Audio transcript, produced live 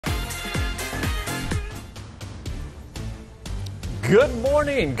Good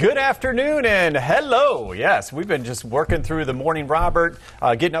morning, good afternoon, and hello. Yes, we've been just working through the morning, Robert,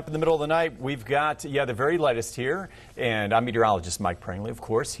 getting up in the middle of the night. We've got, the very latest here, and I'm meteorologist Mike Prangley, of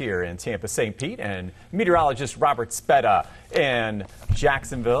course, here in Tampa, St. Pete, and meteorologist Robert Speta in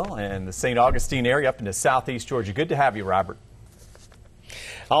Jacksonville and the St. Augustine area up into southeast Georgia. Good to have you, Robert.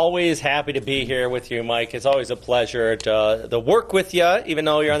 Always happy to be here with you, Mike. It's always a pleasure to work with you, even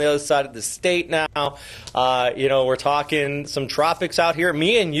though you're on the other side of the state now. We're talking some tropics out here.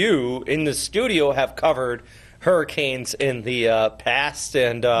 Me and you in the studio have covered hurricanes in the past.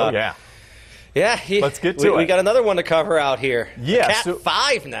 And let's get to it. We got another one to cover out here. Yeah, Cat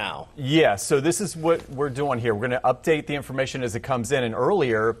 5 now. Yeah, so this is what we're doing here. We're going to update the information as it comes in. And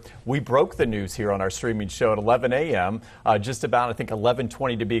earlier, we broke the news here on our streaming show at 11 a.m., just about, I think,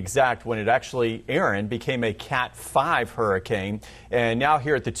 11:20 to be exact, when it actually, Erin, became a Cat 5 hurricane. And now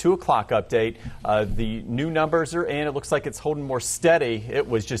here at the 2 o'clock update, the new numbers are in. It looks like it's holding more steady. It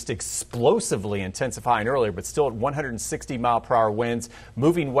was just explosively intensifying earlier, but still at 160-mile-per-hour winds,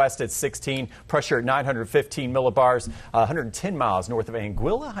 moving west at 16. Pressure at 915 millibars, 110 miles north of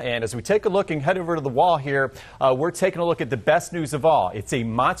Anguilla. And as we take a look and head over to the wall here, we're taking a look at the best news of all. It's a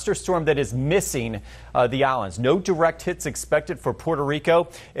monster storm that is missing the islands. No direct hits expected for Puerto Rico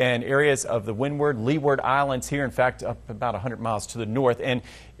and areas of the Windward, Leeward Islands here. In fact, up about 100 miles to the north. And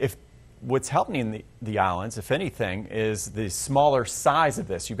if what's helping the islands, if anything, is the smaller size of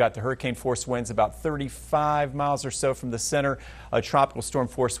this. You've got the hurricane force winds about 35 miles or so from the center, tropical storm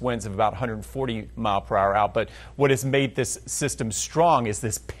force winds of about 140 mile per hour out. But what has made this system strong is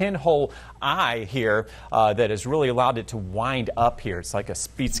this pinhole eye here that has really allowed it to wind up here. It's like a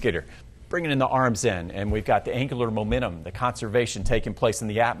speed skater, bringing in the arms in, and we've got the angular momentum, the conservation taking place in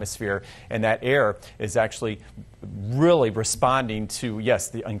the atmosphere, and that air is actually really responding to, yes,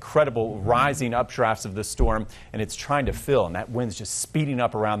 the incredible rising updrafts of the storm, and it's trying to fill, and that wind's just speeding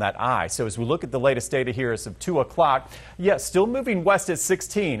up around that eye. So as we look at the latest data here as of 2 o'clock, still moving west at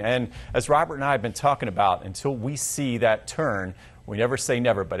 16, and as Robert and I have been talking about, until we see that turn, we never say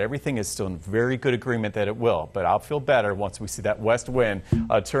never, but everything is still in very good agreement that it will. But I'll feel better once we see that west wind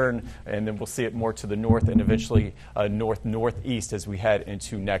turn, and then we'll see it more to the north and eventually north-northeast as we head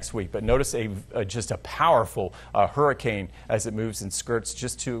into next week. But notice just a powerful hurricane as it moves and skirts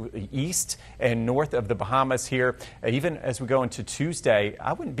just to the east and north of the Bahamas here. Even as we go into Tuesday,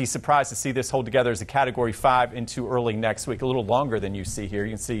 I wouldn't be surprised to see this hold together as a Category 5 into early next week, a little longer than you see here.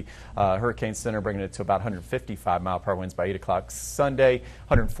 You can see Hurricane Center bringing it to about 155 mile-per-hour winds by 8 o'clock Sunday,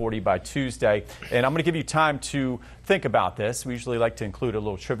 140 by Tuesday. And I'm going to give you time to think about this. We usually like to include a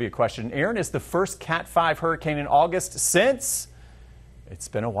little trivia question. Erin is the first Cat 5 hurricane in August since? It's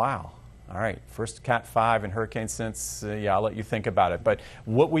been a while. All right, first Cat 5 in hurricane since, I'll let you think about it. But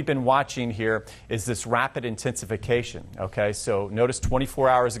what we've been watching here is this rapid intensification, okay? So notice 24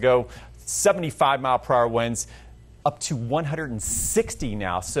 hours ago, 75 mile-per-hour winds, up to 160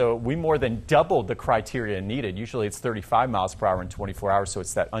 now. So we more than doubled the criteria needed. Usually it's 35 miles per hour in 24 hours. So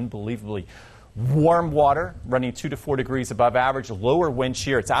it's that unbelievably warm water running 2 to 4 degrees above average, lower wind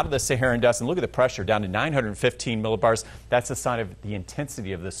shear. It's out of the Saharan dust. And look at the pressure down to 915 millibars. That's a sign of the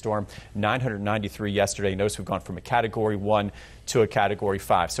intensity of the storm. 993 yesterday. Notice we've gone from a Category 1 to a Category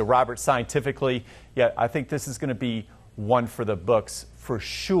 5. So Robert, scientifically, I think this is going to be one for the books for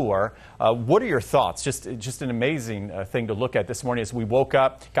sure. What are your thoughts? Just an amazing thing to look at this morning as we woke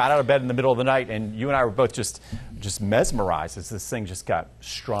up, got out of bed in the middle of the night, and you and I were both just mesmerized as this thing just got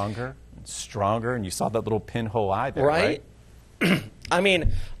stronger and stronger, and you saw that little pinhole eye there, right? I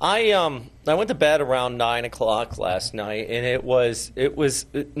mean, I went to bed around 9 o'clock last night, and it was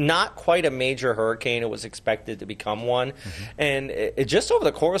not quite a major hurricane. It was expected to become one. Mm-hmm. And it just over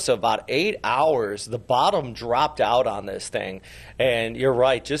the course of about 8 hours, the bottom dropped out on this thing. And you're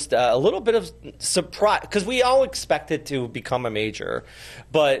right, just a little bit of surprise, because we all expected to become a major,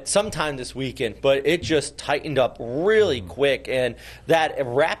 but sometime this weekend. But it just tightened up really quick, and that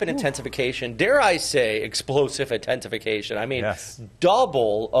rapid intensification, dare I say, explosive intensification. I mean,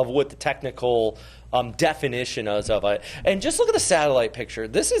 double of what the technical definition is of it. And just look at the satellite picture.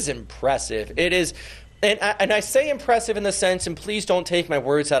 This is impressive. It is, and I say impressive in the sense, and please don't take my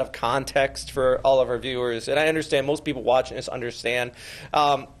words out of context for all of our viewers, and I understand most people watching this understand.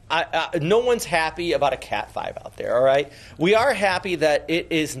 No one's happy about a Cat 5 out there, all right? We are happy that it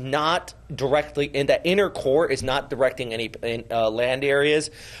is not directly, in that inner core is not directing any land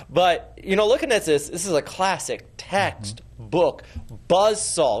areas. But, looking at this is a classic textbook,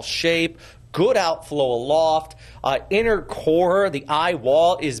 buzzsaw shape, good outflow aloft. Inner core, the eye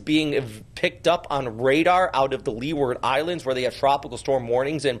wall, is being picked up on radar out of the Leeward Islands where they have tropical storm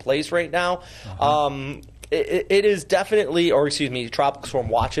warnings in place right now. it is definitely, or excuse me, tropical storm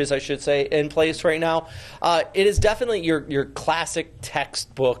watches, I should say, in place right now. It is definitely your classic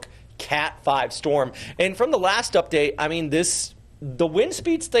textbook Cat 5 storm. And from the last update, I mean, the wind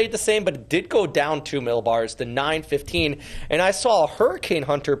speed stayed the same, but it did go down 2 millibars to 915. And I saw a hurricane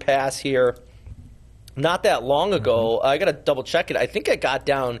hunter pass here not that long ago. I got to double check it. I think it got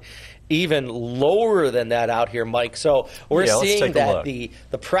down even lower than that out here, Mike. So we're seeing that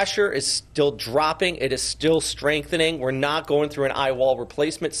the pressure is still dropping. It is still strengthening. We're not going through an eye wall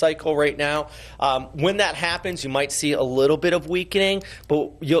replacement cycle right now. When that happens, you might see a little bit of weakening,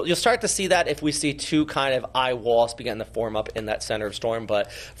 but you'll start to see that if we see two kind of eye walls begin to form up in that center of storm.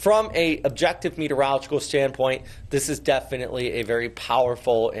 But from a objective meteorological standpoint, this is definitely a very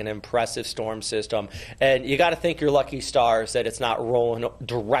powerful and impressive storm system. And you got to thank your lucky stars that it's not rolling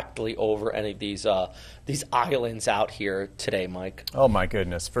directly over any of these islands out here today, Mike. Oh my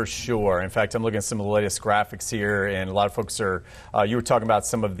goodness, for sure. In fact, I'm looking at some of the latest graphics here, and a lot of folks are, you were talking about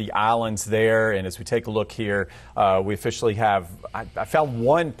some of the islands there, and as we take a look here, we officially have, I found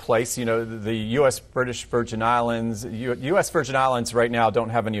one place, you know, the U.S. British Virgin Islands. U.S. Virgin Islands right now don't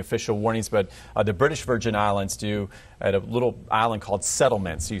have any official warnings, but the British Virgin Islands do, at a little island called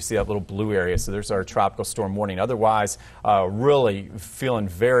Settlement. So you see that little blue area. So there's our tropical storm warning. Otherwise, really feeling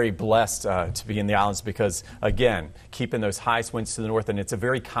very blessed to be in the islands because, again, keeping those high winds to the north, and it's a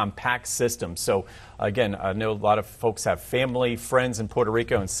very compact system. So, again, I know a lot of folks have family, friends in Puerto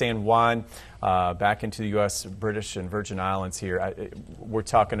Rico and San Juan. Back into the U.S., British, and Virgin Islands here. We're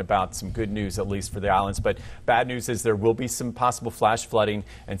talking about some good news, at least for the islands, but bad news is there will be some possible flash flooding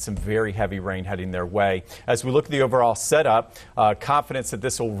and some very heavy rain heading their way. As we look at the overall setup, confidence that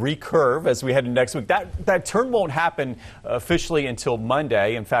this will recurve as we head into next week. That turn won't happen officially until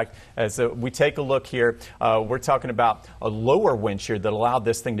Monday. In fact, as we take a look here, we're talking about a lower wind shear that allowed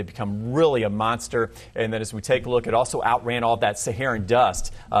this thing to become really a monster. And then as we take a look, it also outran all that Saharan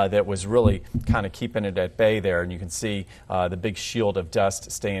dust that was really kind of keeping it at bay there, and you can see the big shield of dust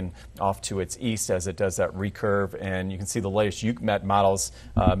staying off to its east as it does that recurve, and you can see the latest UCMET models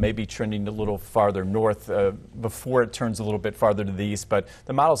maybe trending a little farther north before it turns a little bit farther to the east, but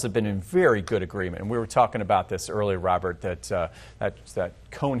the models have been in very good agreement, and we were talking about this earlier, Robert, that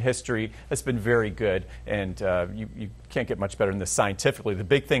cone history has been very good, and you can't get much better than this scientifically. The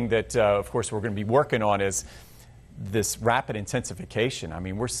big thing that, of course, we're going to be working on is this rapid intensification. I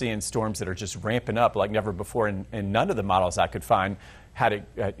mean, we're seeing storms that are just ramping up like never before, and none of the models I could find had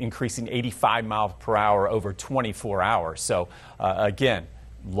it increasing 85 miles per hour over 24 hours. So, again,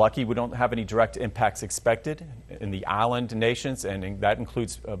 lucky we don't have any direct impacts expected in the island nations, and that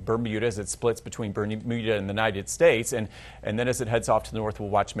includes Bermuda as it splits between Bermuda and the United States. And then as it heads off to the north, we'll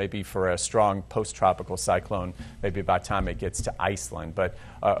watch maybe for a strong post-tropical cyclone, maybe by the time it gets to Iceland. But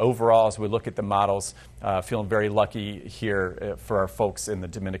overall, as we look at the models, feeling very lucky here for our folks in the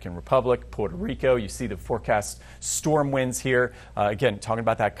Dominican Republic, Puerto Rico. You see the forecast storm winds here. Again, talking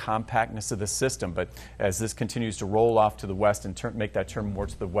about that compactness of the system. But as this continues to roll off to the west and make that turn more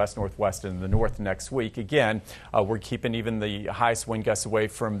to the west, northwest, and the north next week, again, we're keeping even the highest wind gusts away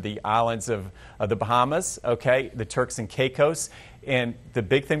from the islands of the Bahamas, okay, the Turks and Caicos. And the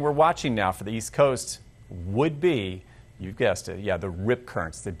big thing we're watching now for the East Coast would be, you guessed it, yeah, the rip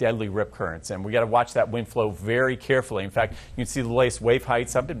currents, the deadly rip currents. And we got to watch that wind flow very carefully. In fact, you can see the latest wave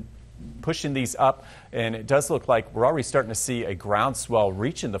heights. I've been pushing these up, and it does look like we're already starting to see a groundswell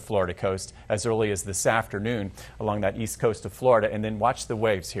reaching the Florida coast as early as this afternoon along that east coast of Florida. And then watch the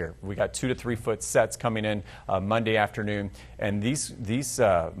waves here. We got 2 to 3 foot sets coming in Monday afternoon, and these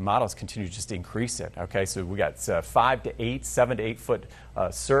models continue just to increase it. Okay, so we got 5 to 8, 7 to 8 foot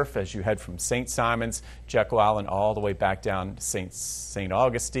surf as you head from St. Simons, Jekyll Island, all the way back down to St.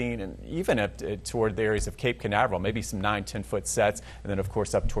 Augustine, and even up toward the areas of Cape Canaveral, maybe some 9, 10 foot sets, and then of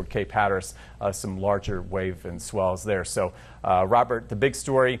course up toward Cape Hatteras, some larger wave and swells there. So, Robert, the big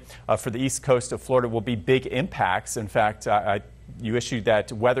story for the east coast of Florida will be big impacts. In fact, you issued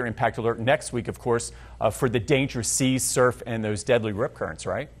that weather impact alert next week, of course, for the dangerous seas, surf, and those deadly rip currents,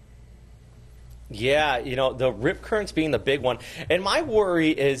 right? Yeah, you know, the rip currents being the big one. And my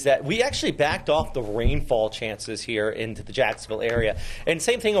worry is that we actually backed off the rainfall chances here into the Jacksonville area. And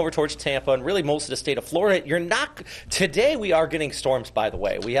same thing over towards Tampa and really most of the state of Florida. Today we are getting storms, by the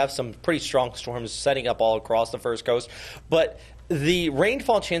way. We have some pretty strong storms setting up all across the first coast. But the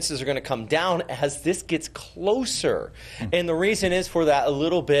rainfall chances are going to come down as this gets closer. And the reason is for that a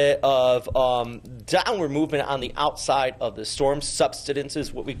little bit of downward movement on the outside of the storm. Subsidence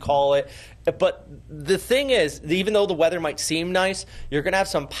is what we call it. But the thing is, even though the weather might seem nice, you're going to have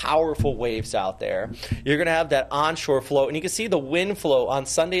some powerful waves out there. You're going to have that onshore flow. And you can see the wind flow on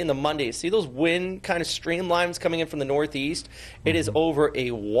Sunday and the Monday. See those wind kind of streamlines coming in from the northeast? It is over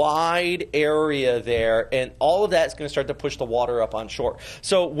a wide area there. And all of that is going to start to push the water up on shore.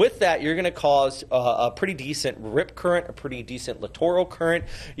 So with that, you're going to cause a pretty decent rip current, a pretty decent littoral current.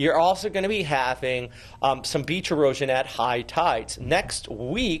 You're also going to be having some beach erosion at high tides. Next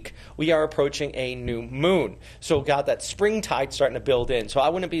week, we are approaching a new moon. So got that spring tide starting to build in. So I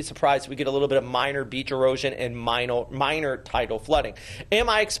wouldn't be surprised if we get a little bit of minor beach erosion and minor tidal flooding. Am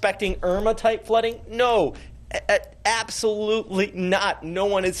I expecting Irma type flooding? No. Absolutely not. No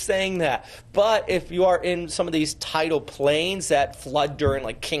one is saying that. But if you are in some of these tidal plains that flood during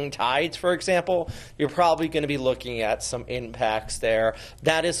like king tides, for example, you're probably going to be looking at some impacts there.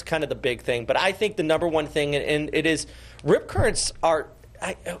 That is kind of the big thing. But I think the number one thing, and it is, rip currents are,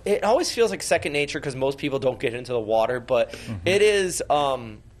 it always feels like second nature because most people don't get into the water, but it is,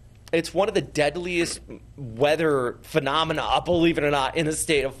 it's one of the deadliest weather phenomena, believe it or not, in the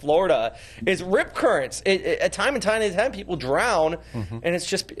state of Florida, is rip currents. Time and time, people drown, and it's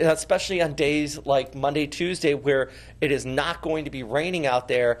just, especially on days like Monday, Tuesday, where it is not going to be raining out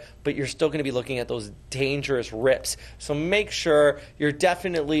there, but you're still going to be looking at those dangerous rips. So make sure you're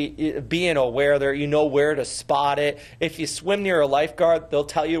definitely being aware there. You know where to spot it. If you swim near a lifeguard, they'll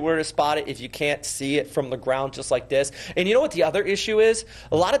tell you where to spot it if you can't see it from the ground just like this. And you know what the other issue is?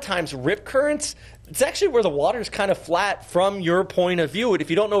 A lot of times rip currents, it's actually where the water is kind of flat from your point of view. And if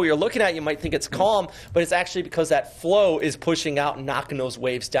you don't know what you're looking at, you might think it's calm, but it's actually because that flow is pushing out and knocking those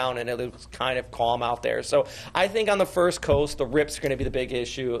waves down, and it looks kind of calm out there. So I think on the first coast, the rips are going to be the big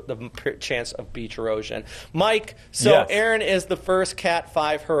issue, the chance of beach erosion. Mike, so yes. Erin is the first Cat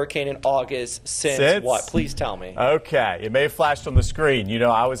 5 hurricane in August since what? Please tell me. Okay, it may have flashed on the screen. You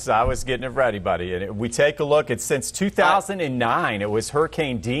know, I was getting it ready, buddy. And we take a look. It's since 2009. It was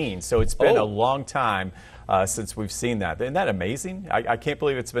Hurricane Dean, so it's been a long time since we've seen that. Isn't that amazing? I can't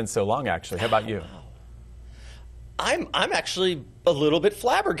believe it's been so long, actually. How about you? I'm actually a little bit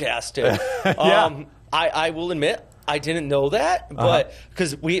flabbergasted. Yeah. I will admit I didn't know that, but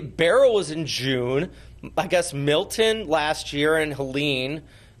because Beryl was in June, I guess Milton last year and Helene.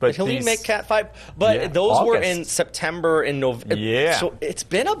 But did Helene make Cat 5? But those August. were in September and November. Yeah. So it's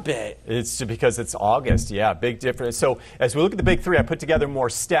been a bit. It's because it's August. Yeah, big difference. So as we look at the big three, I put together more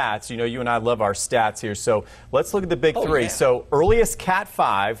stats. You know, you and I love our stats here. So let's look at the big three. Yeah. So earliest Cat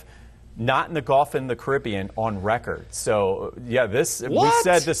 5, not in the Gulf and the Caribbean on record. So, yeah, we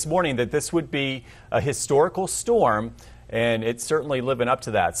said this morning that this would be a historical storm. And it's certainly living up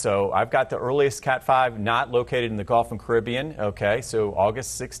to that. So I've got the earliest Cat 5 not located in the Gulf and Caribbean. Okay, so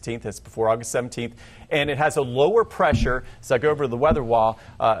August 16th, that's before August 17th. And it has a lower pressure, so I go over to the weather wall,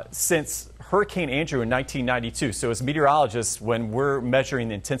 since Hurricane Andrew in 1992. So as meteorologists, when we're measuring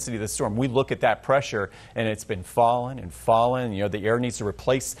the intensity of the storm, we look at that pressure, and it's been falling and falling. You know, the air needs to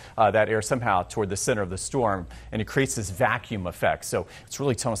replace that air somehow toward the center of the storm, and it creates this vacuum effect. So it's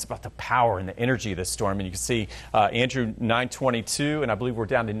really telling us about the power and the energy of the storm. And you can see Andrew 922, and I believe we're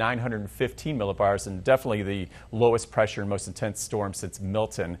down to 915 millibars, and definitely the lowest pressure and most intense storm since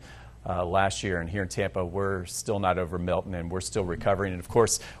Milton. Last year, and here in Tampa, we're still not over Milton, and we're still recovering. And of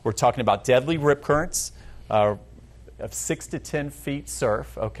course, we're talking about deadly rip currents of 6 to 10 feet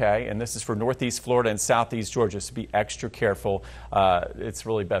surf, okay? And this is for northeast Florida and southeast Georgia, so be extra careful. It's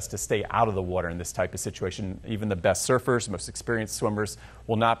really best to stay out of the water in this type of situation. Even the best surfers, most experienced swimmers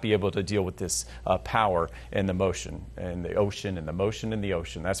will not be able to deal with this power in the motion, and the ocean, and the motion in the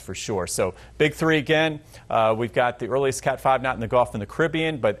ocean, that's for sure. So big three again. We've got the earliest Cat 5 not in the Gulf and the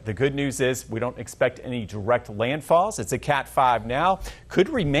Caribbean, but the good news is we don't expect any direct landfalls. It's a Cat 5 now. Could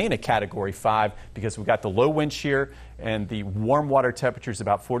remain a Category 5 because we've got the low wind shear, and the warm water temperature is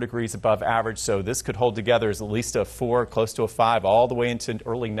about 4 degrees above average, so this could hold together as at least a 4, close to a 5, all the way into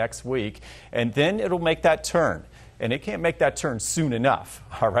early next week. And then it'll make that turn. And it can't make that turn soon enough,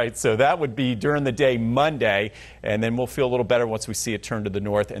 all right? So that would be during the day Monday, and then we'll feel a little better once we see it turn to the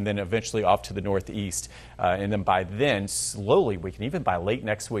north, and then eventually off to the northeast. And then by then, slowly, we can even by late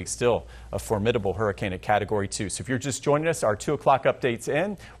next week, still a formidable hurricane at Category 2. So if you're just joining us, our 2 o'clock update's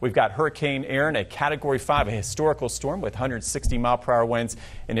in. We've got Hurricane Erin at Category 5, a historical storm with 160-mile-per-hour winds,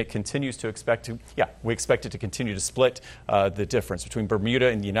 and it continues to we expect it to continue to split the difference between Bermuda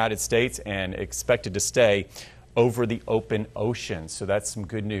and the United States, and expected to stay over the open ocean. So that's some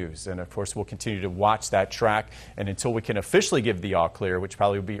good news. And of course, we'll continue to watch that track. And until we can officially give the all clear, which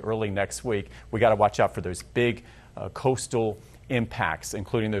probably will be early next week, we got to watch out for those big coastal impacts,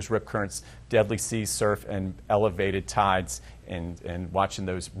 including those rip currents, deadly sea surf, and elevated tides, and watching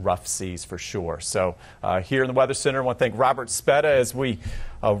those rough seas for sure. So here in the Weather Center, I want to thank Robert Speta as we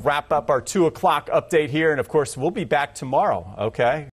wrap up our 2 o'clock update here. And of course, we'll be back tomorrow, okay?